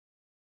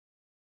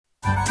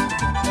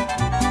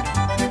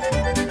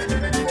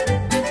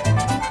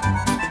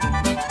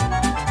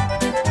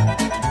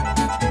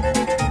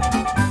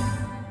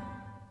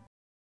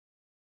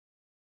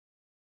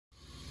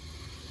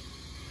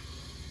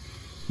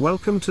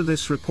Welcome to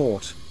this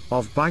report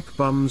of Bike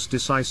Bum's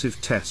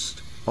decisive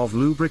test of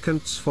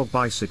lubricants for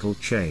bicycle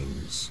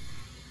chains.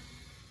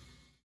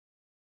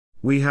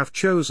 We have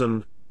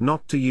chosen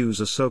not to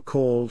use a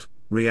so-called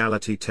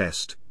reality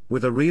test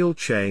with a real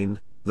chain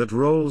that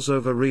rolls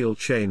over real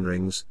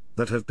chainrings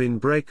that have been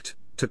braked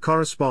to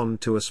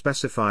correspond to a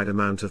specified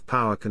amount of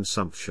power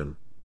consumption.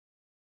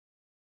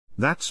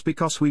 That's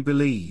because we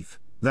believe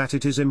that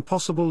it is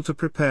impossible to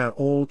prepare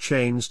all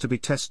chains to be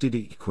tested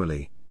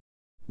equally.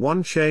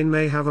 One chain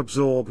may have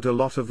absorbed a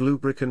lot of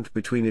lubricant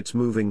between its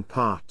moving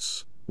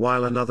parts,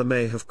 while another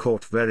may have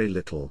caught very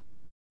little.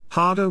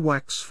 Harder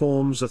wax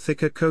forms a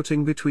thicker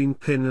coating between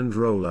pin and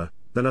roller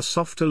than a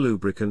softer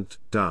lubricant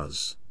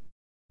does.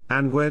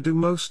 And where do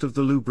most of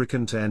the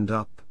lubricant end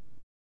up?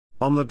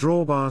 On the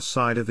drawbar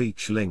side of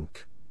each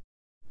link.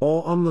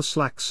 Or on the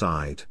slack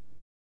side.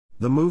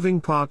 The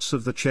moving parts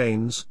of the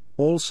chains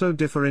also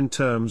differ in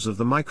terms of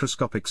the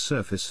microscopic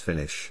surface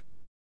finish.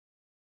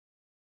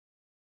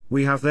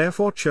 We have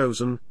therefore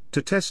chosen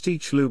to test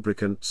each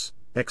lubricant's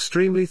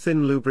extremely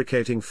thin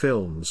lubricating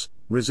films,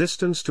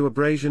 resistance to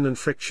abrasion and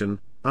friction,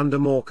 under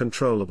more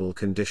controllable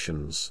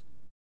conditions.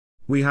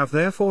 We have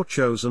therefore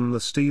chosen the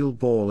steel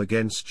ball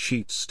against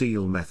sheet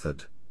steel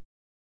method.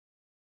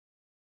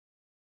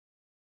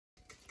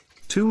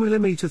 2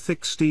 mm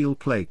thick steel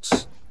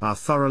plates are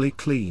thoroughly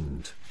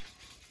cleaned.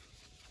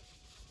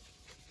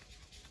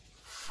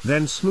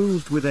 Then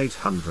smoothed with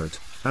 800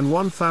 and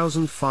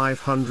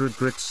 1500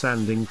 grit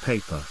sanding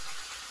paper.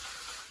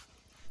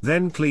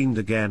 Then cleaned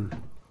again.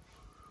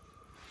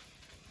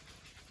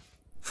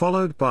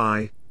 Followed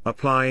by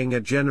applying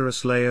a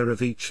generous layer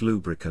of each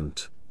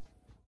lubricant.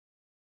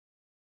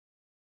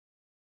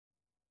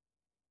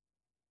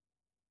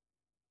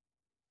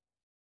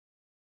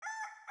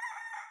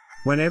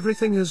 When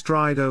everything has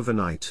dried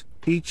overnight,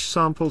 each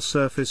sample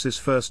surface is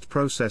first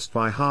processed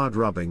by hard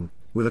rubbing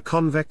with a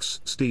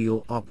convex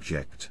steel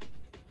object.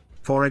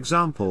 For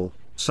example,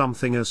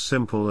 something as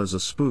simple as a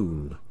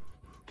spoon.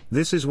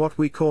 This is what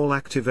we call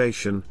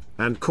activation,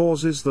 and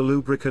causes the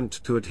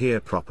lubricant to adhere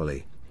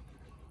properly.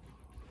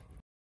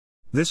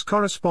 This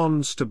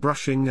corresponds to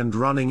brushing and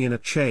running in a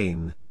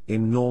chain,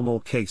 in normal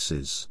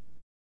cases.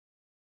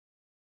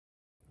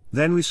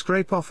 Then we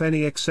scrape off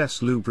any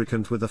excess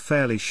lubricant with a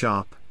fairly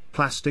sharp,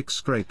 plastic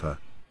scraper.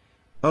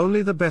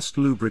 Only the best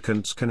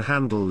lubricants can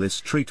handle this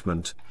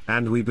treatment,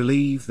 and we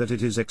believe that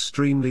it is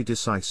extremely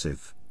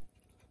decisive.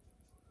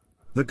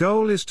 The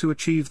goal is to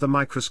achieve the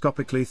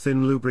microscopically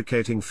thin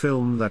lubricating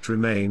film that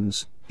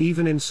remains,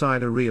 even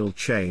inside a real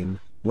chain,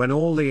 when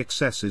all the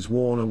excess is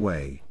worn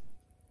away.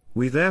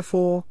 We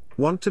therefore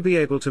want to be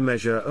able to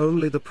measure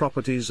only the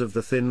properties of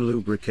the thin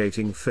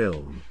lubricating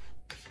film.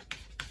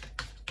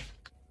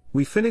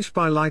 We finish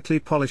by lightly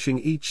polishing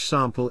each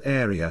sample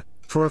area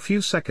for a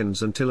few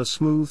seconds until a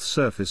smooth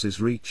surface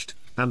is reached,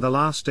 and the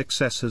last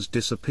excess has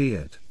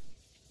disappeared.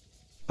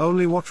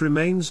 Only what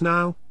remains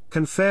now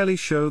can fairly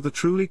show the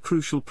truly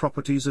crucial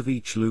properties of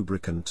each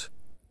lubricant.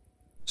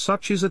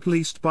 Such is at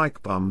least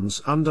Bike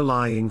Bum's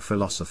underlying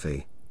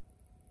philosophy.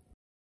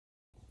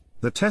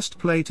 The test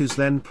plate is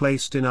then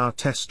placed in our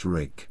test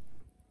rig.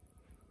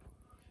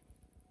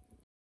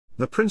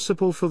 The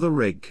principle for the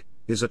rig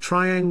is a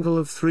triangle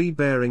of 3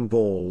 bearing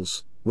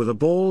balls, with a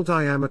ball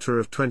diameter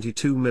of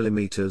 22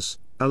 mm,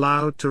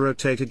 allowed to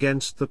rotate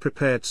against the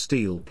prepared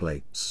steel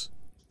plates.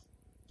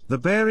 The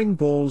bearing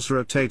balls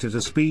rotate at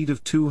a speed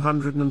of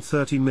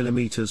 230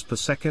 mm per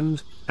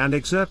second, and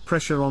exert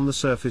pressure on the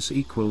surface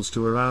equals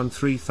to around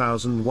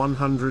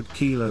 3,100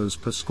 kilos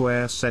per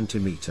square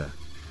centimeter.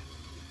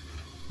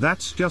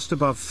 That's just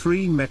above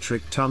 3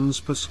 metric tons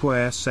per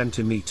square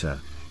centimeter.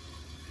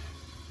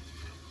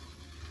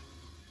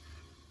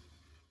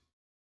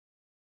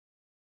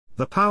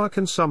 The power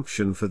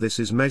consumption for this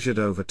is measured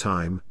over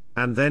time,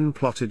 and then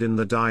plotted in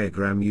the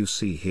diagram you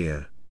see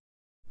here.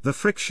 The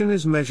friction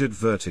is measured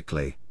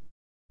vertically.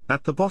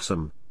 At the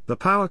bottom, the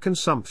power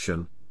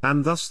consumption,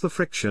 and thus the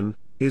friction,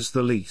 is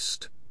the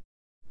least.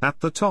 At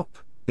the top,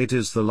 it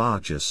is the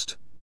largest.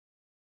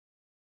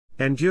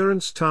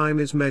 Endurance time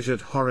is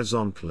measured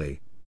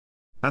horizontally.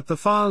 At the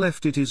far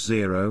left it is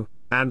 0,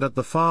 and at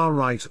the far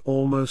right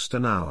almost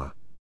an hour.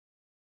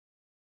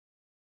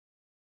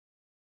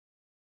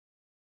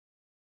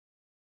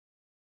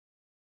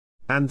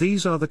 And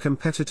these are the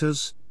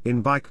competitors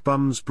in Bike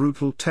Bum's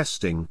brutal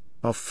testing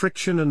of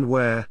friction and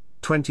wear,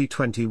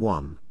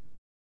 2021.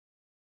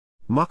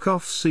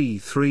 Muck-Off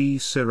C3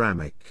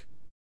 Ceramic,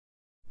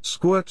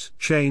 Squirt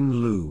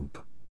Chain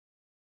Lube,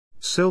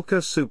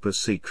 Silka Super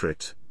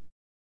Secret,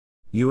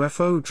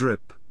 UFO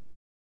Drip,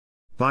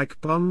 Bike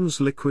Bum's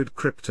Liquid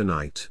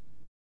Kryptonite,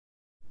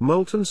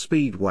 Molten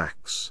Speed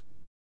Wax,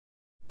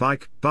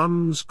 Bike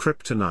Bum's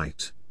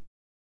Kryptonite.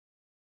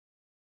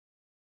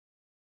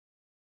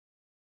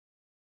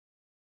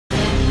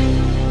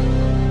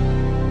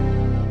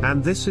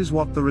 And this is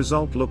what the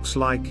result looks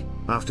like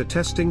after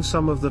testing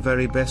some of the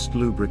very best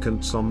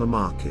lubricants on the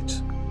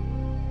market.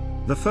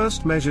 The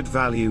first measured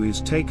value is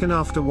taken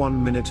after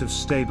 1 minute of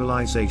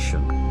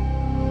stabilization.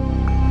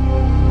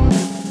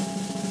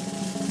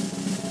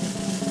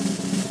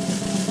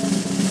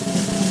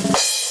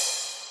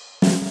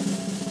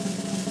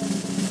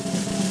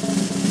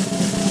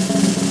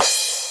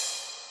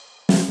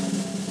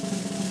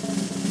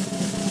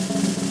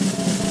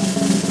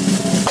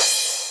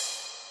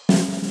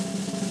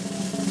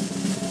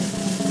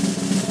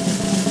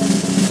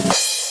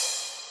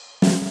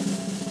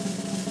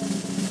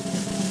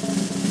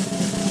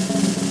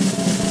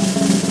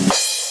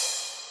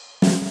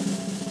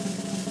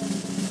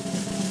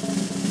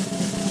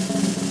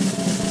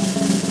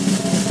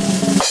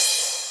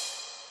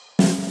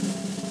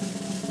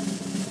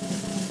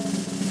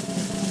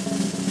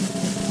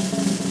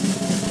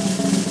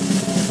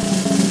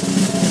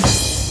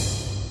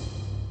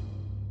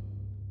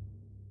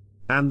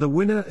 And the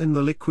winner in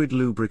the liquid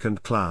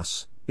lubricant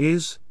class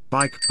is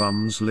Bike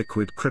Bum's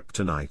Liquid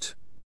Kryptonite.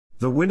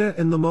 The winner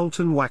in the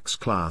molten wax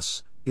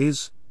class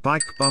is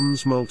Bike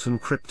Bum's Molten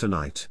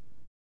Kryptonite.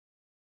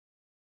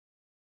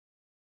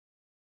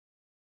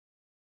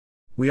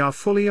 We are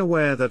fully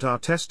aware that our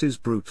test is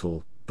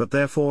brutal, but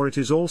therefore it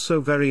is also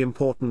very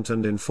important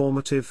and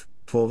informative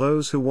for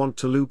those who want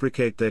to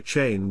lubricate their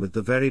chain with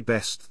the very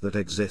best that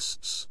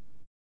exists.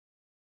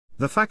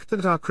 The fact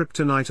that our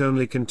kryptonite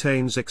only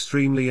contains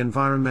extremely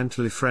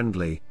environmentally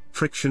friendly,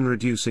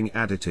 friction-reducing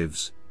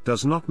additives,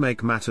 does not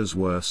make matters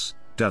worse,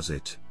 does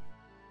it?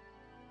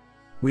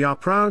 We are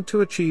proud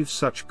to achieve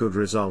such good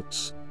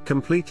results,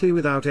 completely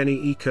without any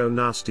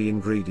eco-nasty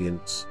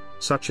ingredients,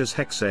 such as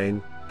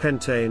hexane,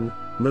 pentane,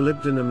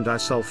 molybdenum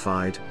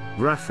disulfide,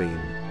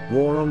 graphene,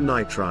 boron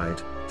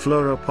nitride,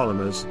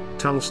 fluoropolymers,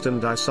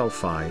 tungsten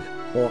disulfide,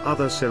 or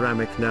other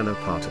ceramic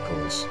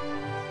nanoparticles.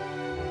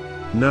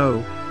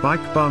 No,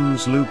 Bike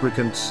Bum's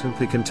lubricants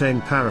simply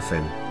contain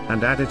paraffin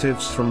and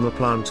additives from the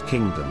plant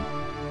kingdom.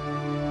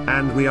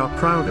 And we are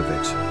proud of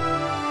it.